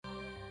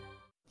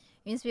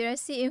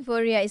Inspirasi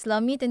Euforia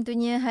Islami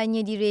tentunya hanya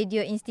di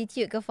Radio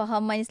Institut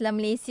Kefahaman Islam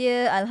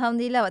Malaysia.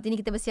 Alhamdulillah, waktu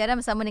ini kita bersiaran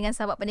bersama dengan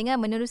sahabat pendengar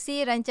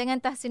menerusi rancangan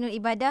Tahsinul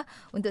Ibadah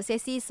untuk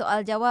sesi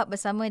soal jawab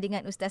bersama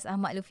dengan Ustaz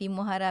Ahmad Lufi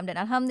Muharram. Dan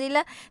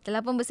Alhamdulillah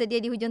telah pun bersedia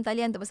di hujung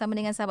talian untuk bersama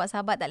dengan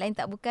sahabat-sahabat tak lain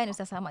tak bukan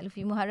Ustaz Ahmad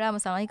Lufi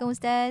Muharram. Assalamualaikum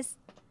Ustaz.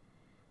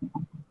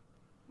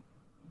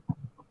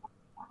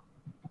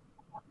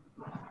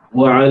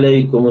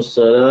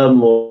 Waalaikumsalam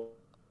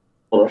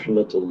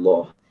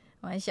warahmatullahi.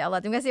 Masya Allah.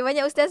 Terima kasih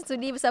banyak Ustaz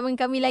sudi bersama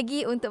kami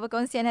lagi untuk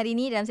perkongsian hari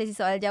ini dalam sesi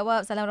soal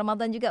jawab. Salam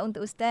Ramadan juga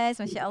untuk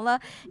Ustaz. Masya Allah.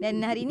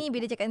 Dan hari ini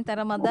bila cakap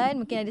tentang Ramadan,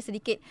 mungkin ada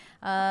sedikit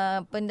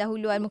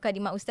pendahuluan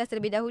mukadimah Ustaz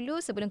terlebih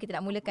dahulu sebelum kita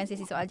nak mulakan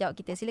sesi soal jawab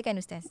kita.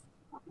 Silakan Ustaz.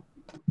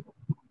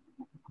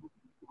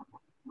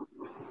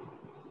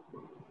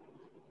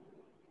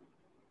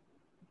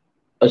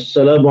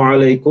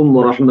 Assalamualaikum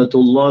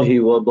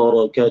warahmatullahi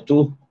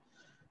wabarakatuh.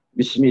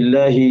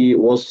 Bismillahi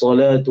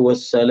wassalatu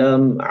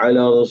wassalam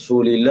ala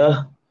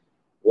rasulillah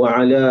wa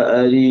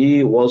ala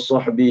alihi wa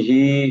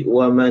sahbihi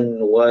wa man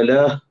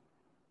walah.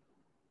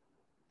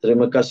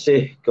 Terima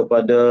kasih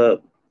kepada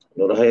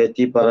Nur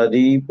Hayati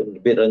Paradi,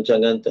 penerbit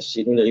rancangan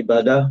Tahsinul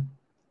Ibadah,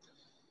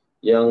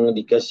 yang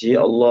dikasihi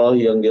Allah,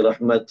 yang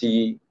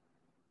dirahmati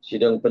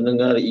sidang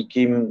pendengar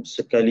IKIM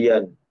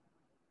sekalian.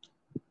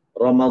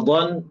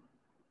 Ramadan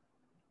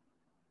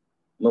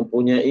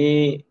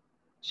mempunyai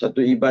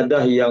satu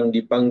ibadah yang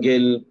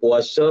dipanggil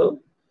puasa,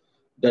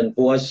 dan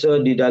puasa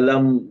di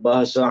dalam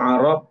bahasa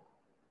Arab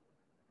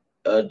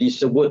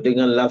disebut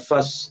dengan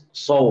lafaz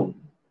saum.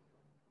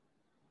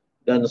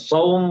 Dan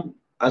saum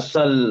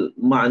asal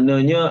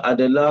maknanya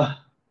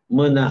adalah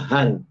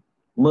menahan.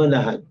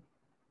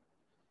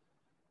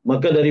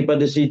 Maka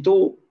daripada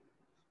situ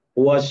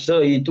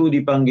puasa itu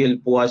dipanggil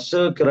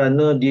puasa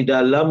kerana di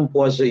dalam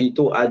puasa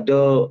itu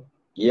ada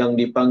yang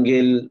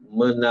dipanggil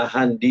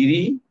menahan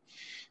diri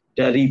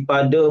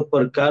daripada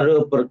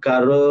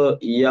perkara-perkara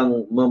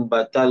yang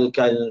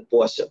membatalkan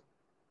puasa.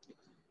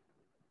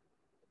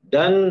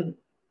 Dan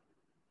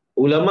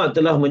ulama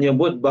telah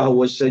menyebut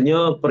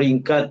bahawasanya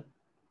peringkat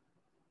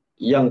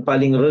yang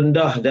paling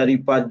rendah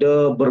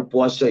daripada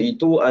berpuasa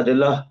itu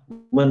adalah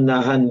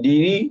menahan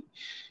diri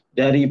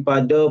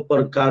daripada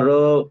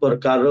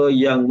perkara-perkara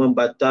yang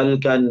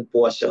membatalkan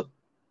puasa.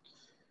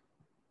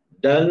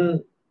 Dan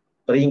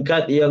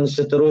peringkat yang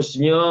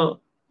seterusnya,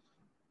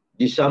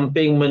 di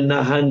samping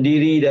menahan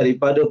diri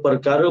daripada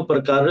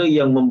perkara-perkara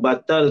yang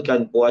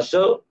membatalkan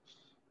puasa,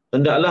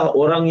 hendaklah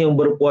orang yang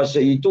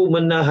berpuasa itu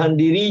menahan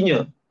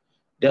dirinya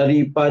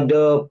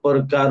daripada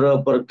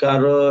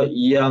perkara-perkara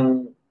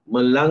yang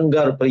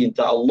melanggar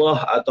perintah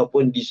Allah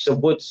ataupun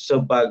disebut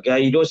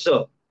sebagai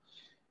dosa.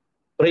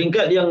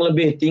 Peringkat yang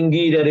lebih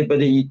tinggi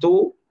daripada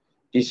itu,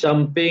 di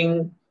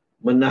samping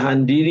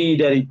menahan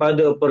diri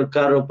daripada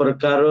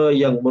perkara-perkara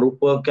yang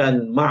merupakan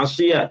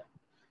maksiat,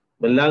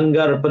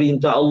 melanggar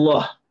perintah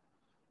Allah,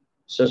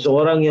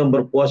 seseorang yang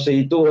berpuasa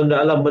itu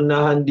hendaklah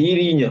menahan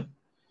dirinya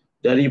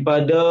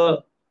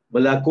daripada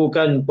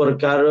melakukan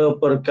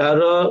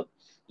perkara-perkara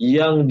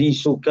yang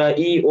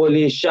disukai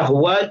oleh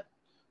syahwat,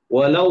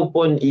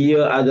 walaupun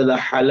ia adalah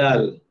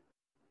halal.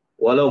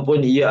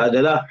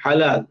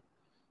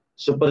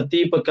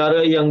 Seperti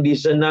perkara yang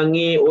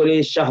disenangi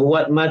oleh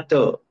syahwat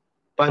mata,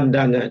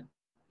 pandangan.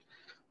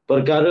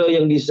 Perkara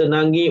yang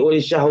disenangi oleh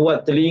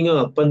syahwat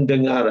telinga,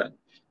 pendengaran.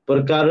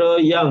 Perkara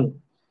yang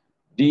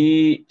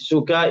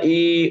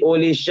disukai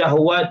oleh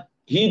syahwat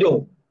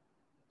hidung,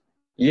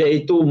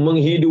 iaitu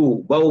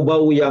menghidu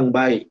bau-bau yang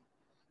baik,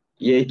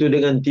 iaitu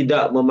dengan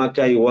tidak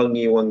memakai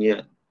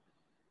wangi-wangian.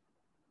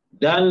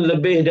 Dan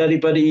lebih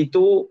daripada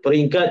itu,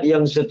 peringkat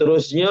yang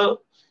seterusnya,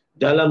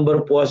 dalam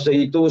berpuasa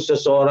itu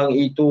seseorang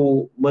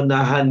itu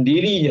menahan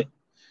dirinya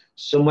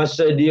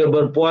semasa dia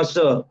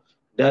berpuasa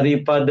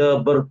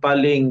daripada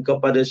berpaling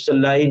kepada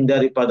selain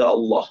daripada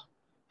Allah.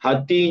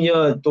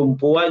 Hatinya,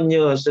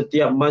 tumpuannya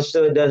setiap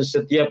masa dan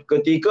setiap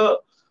ketika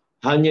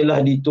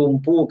hanyalah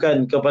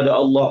ditumpukan kepada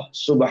Allah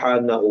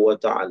Subhanahu wa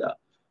ta'ala.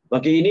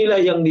 Maka inilah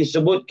yang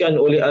disebutkan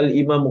oleh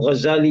Al-Imam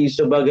Ghazali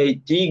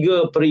sebagai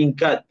 3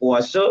 peringkat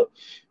puasa.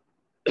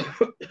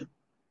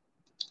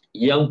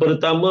 Yang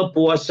pertama,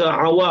 puasa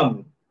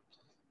awam,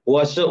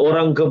 puasa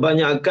orang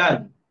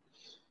kebanyakan.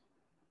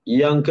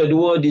 Yang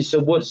kedua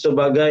disebut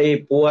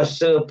sebagai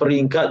puasa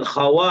peringkat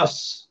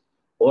khawas,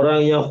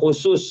 orang yang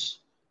khusus,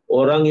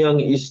 orang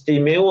yang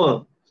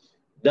istimewa.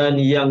 Dan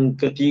yang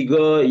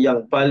ketiga,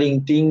 yang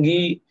paling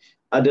tinggi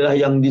adalah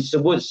yang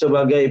disebut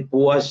sebagai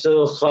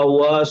puasa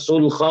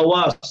khawasul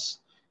khawas,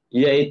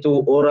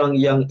 iaitu orang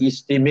yang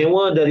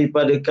istimewa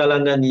daripada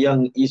kalangan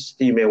yang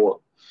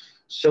istimewa.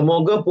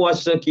 Semoga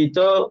puasa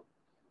kita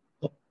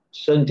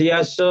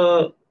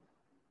sentiasa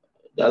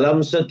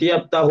dalam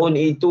setiap tahun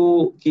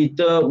itu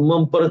kita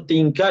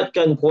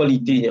mempertingkatkan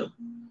kualitinya.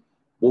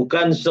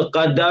 Bukan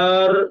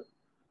sekadar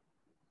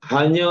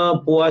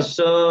hanya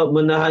puasa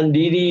menahan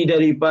diri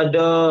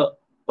daripada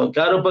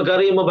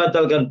perkara-perkara yang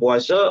membatalkan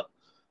puasa,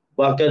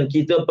 bahkan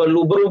kita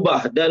perlu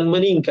berubah dan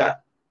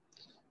meningkat.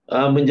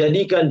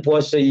 Menjadikan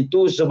puasa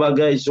itu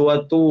sebagai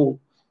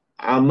suatu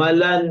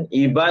amalan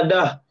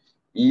ibadah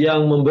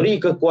yang memberi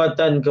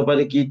kekuatan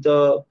kepada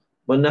kita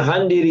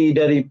menahan diri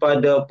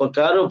daripada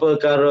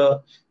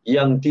perkara-perkara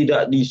yang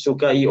tidak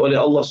disukai oleh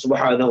Allah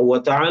Subhanahu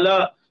wa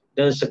taala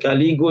dan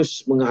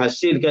sekaligus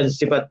menghasilkan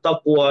sifat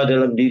taqwa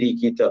dalam diri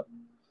kita.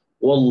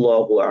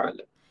 Wallahu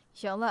a'lam.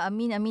 InsyaAllah,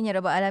 amin, amin ya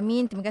Rabbal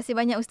Alamin. Terima kasih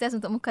banyak Ustaz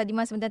untuk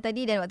mukadimah sebentar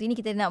tadi, dan waktu ini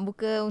kita nak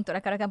buka untuk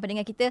rakan-rakan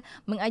pendengar kita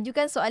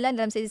mengajukan soalan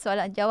dalam sesi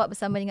soalan jawab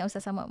bersama dengan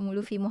Ustaz Ahmad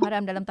Mulufi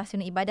Muharram dalam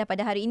Tahsinul Ibadah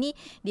pada hari ini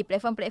di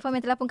platform-platform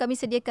yang telah pun kami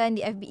sediakan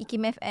di FB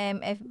IKIM FM,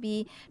 FB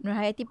Nur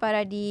Hayati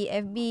Paradi,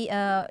 FB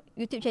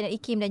YouTube channel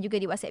IKIM dan juga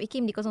di WhatsApp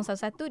IKIM di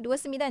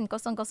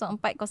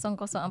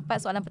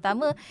 011290040004. Soalan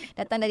pertama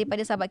datang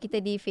daripada sahabat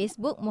kita di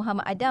Facebook,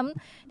 Muhammad Adam.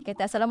 Dia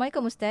kata,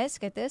 Assalamualaikum Ustaz.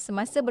 Kata,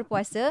 semasa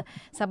berpuasa,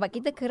 sahabat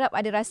kita kerap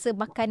ada rasa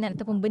makanan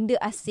ataupun benda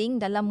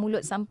asing dalam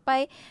mulut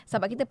sampai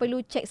sahabat kita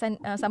perlu cek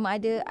sama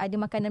ada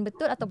makanan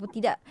betul ataupun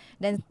tidak,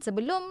 dan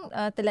sebelum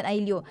telan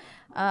air liur.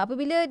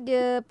 Apabila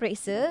dia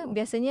periksa,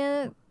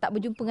 biasanya tak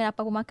berjumpa dengan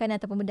apa-apa makanan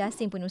ataupun benda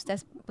asing pun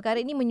Ustaz.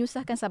 Perkara ini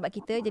menyusahkan sahabat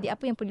kita, jadi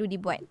apa yang perlu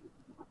dibuat?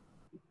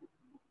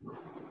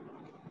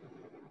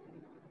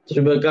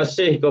 Terima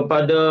kasih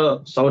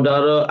kepada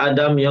saudara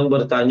Adam yang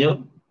bertanya.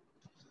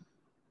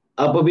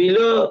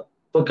 Apabila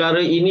perkara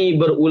ini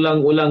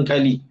berulang-ulang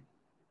kali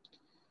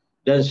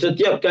dan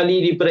setiap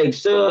kali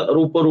diperiksa,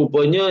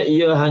 rupa-rupanya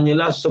ia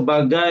hanyalah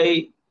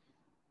sebagai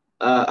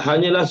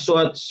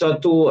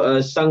suatu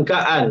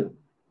sangkaan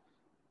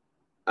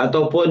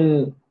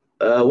ataupun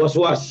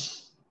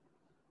was-was,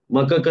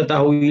 maka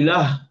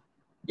ketahuilah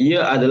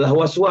ia adalah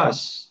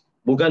was-was,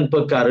 bukan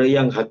perkara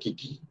yang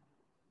hakiki.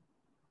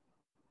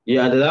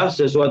 Ia adalah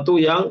sesuatu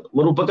yang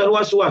merupakan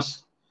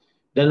was-was.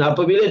 Dan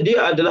apabila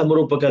dia adalah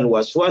merupakan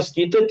was-was,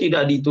 kita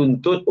tidak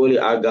dituntut oleh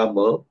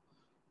agama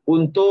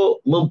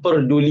untuk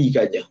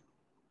memperdulikannya.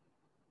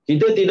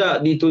 Kita tidak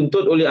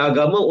dituntut oleh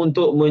agama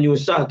untuk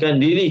menyusahkan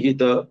diri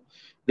kita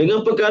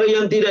dengan perkara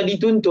yang tidak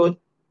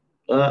dituntut.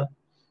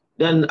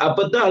 Dan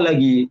apatah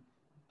lagi,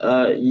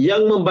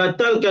 yang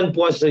membatalkan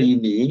puasa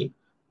ini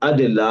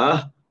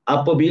adalah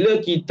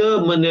apabila kita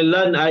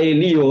menelan air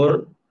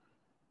liur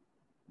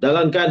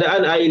dalam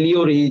keadaan air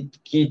liur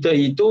kita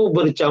itu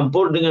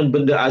bercampur dengan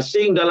benda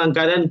asing, dalam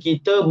keadaan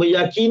kita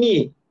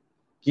meyakini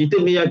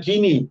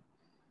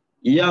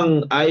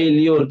yang air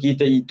liur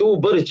kita itu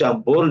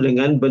bercampur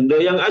dengan benda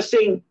yang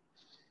asing.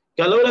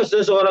 Kalaulah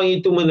seseorang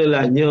itu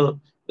menelannya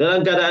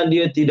dalam keadaan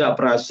dia tidak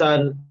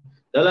perasan,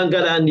 dalam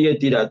keadaan dia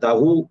tidak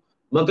tahu,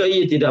 maka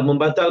ia tidak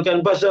membatalkan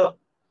puasa.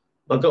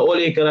 Maka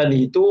oleh kerana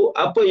itu,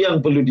 apa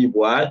yang perlu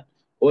dibuat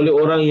oleh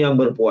orang yang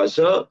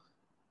berpuasa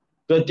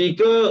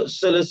ketika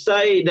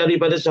selesai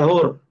daripada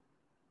sahur,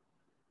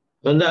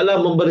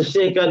 hendaklah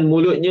membersihkan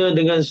mulutnya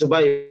dengan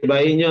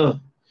sebaik-baiknya,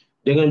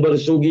 dengan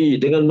bersugi,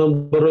 dengan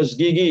memberus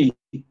gigi,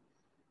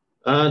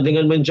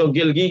 dengan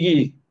mencongkil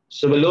gigi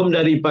sebelum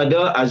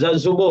daripada azan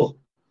subuh.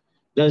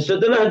 Dan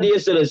setelah dia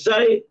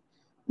selesai,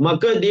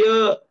 maka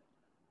dia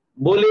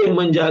boleh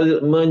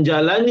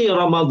menjalani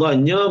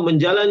Ramadannya,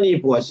 menjalani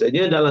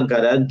puasanya dalam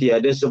keadaan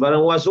tiada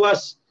sebarang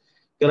was-was,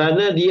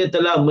 kerana dia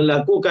telah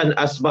melakukan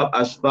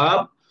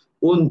asbab-asbab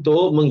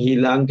untuk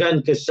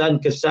menghilangkan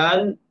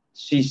kesan-kesan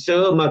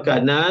sisa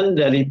makanan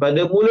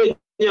daripada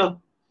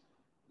mulutnya.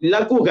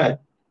 Lakukan.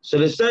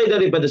 Selesai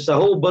daripada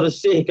sahur,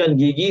 bersihkan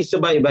gigi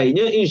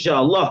sebaik-baiknya,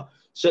 insya-Allah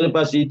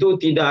selepas itu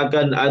tidak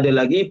akan ada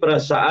lagi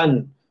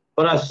perasaan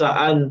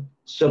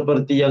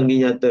seperti yang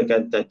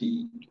dinyatakan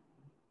tadi.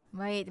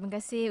 Baik, terima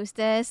kasih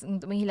Ustaz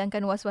untuk menghilangkan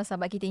was-was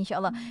sahabat kita,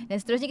 insya-Allah.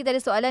 Dan seterusnya kita ada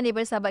soalan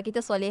daripada sahabat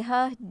kita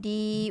Solehah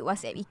di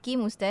WhatsApp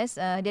IKIM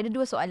Ustaz. Dia ada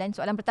dua soalan.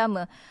 Soalan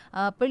pertama,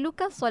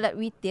 perlukah solat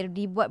witir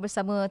dibuat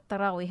bersama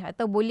tarawih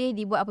atau boleh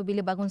dibuat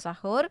apabila bangun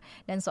sahur?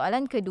 Dan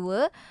soalan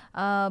kedua,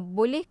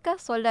 bolehkah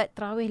solat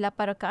tarawih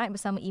 8 rakaat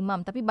bersama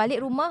imam tapi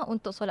balik rumah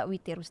untuk solat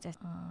witir Ustaz?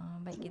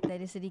 Baik, kita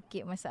ada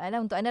sedikit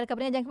masalah. Untuk anda rakan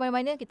pendengar, jangan ke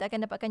mana-mana. Kita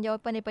akan dapatkan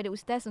jawapan daripada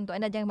Ustaz. Untuk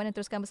anda jangan ke mana,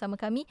 teruskan bersama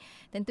kami.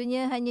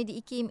 Tentunya hanya di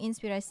IKIM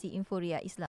Inspirasi Inforia Islam.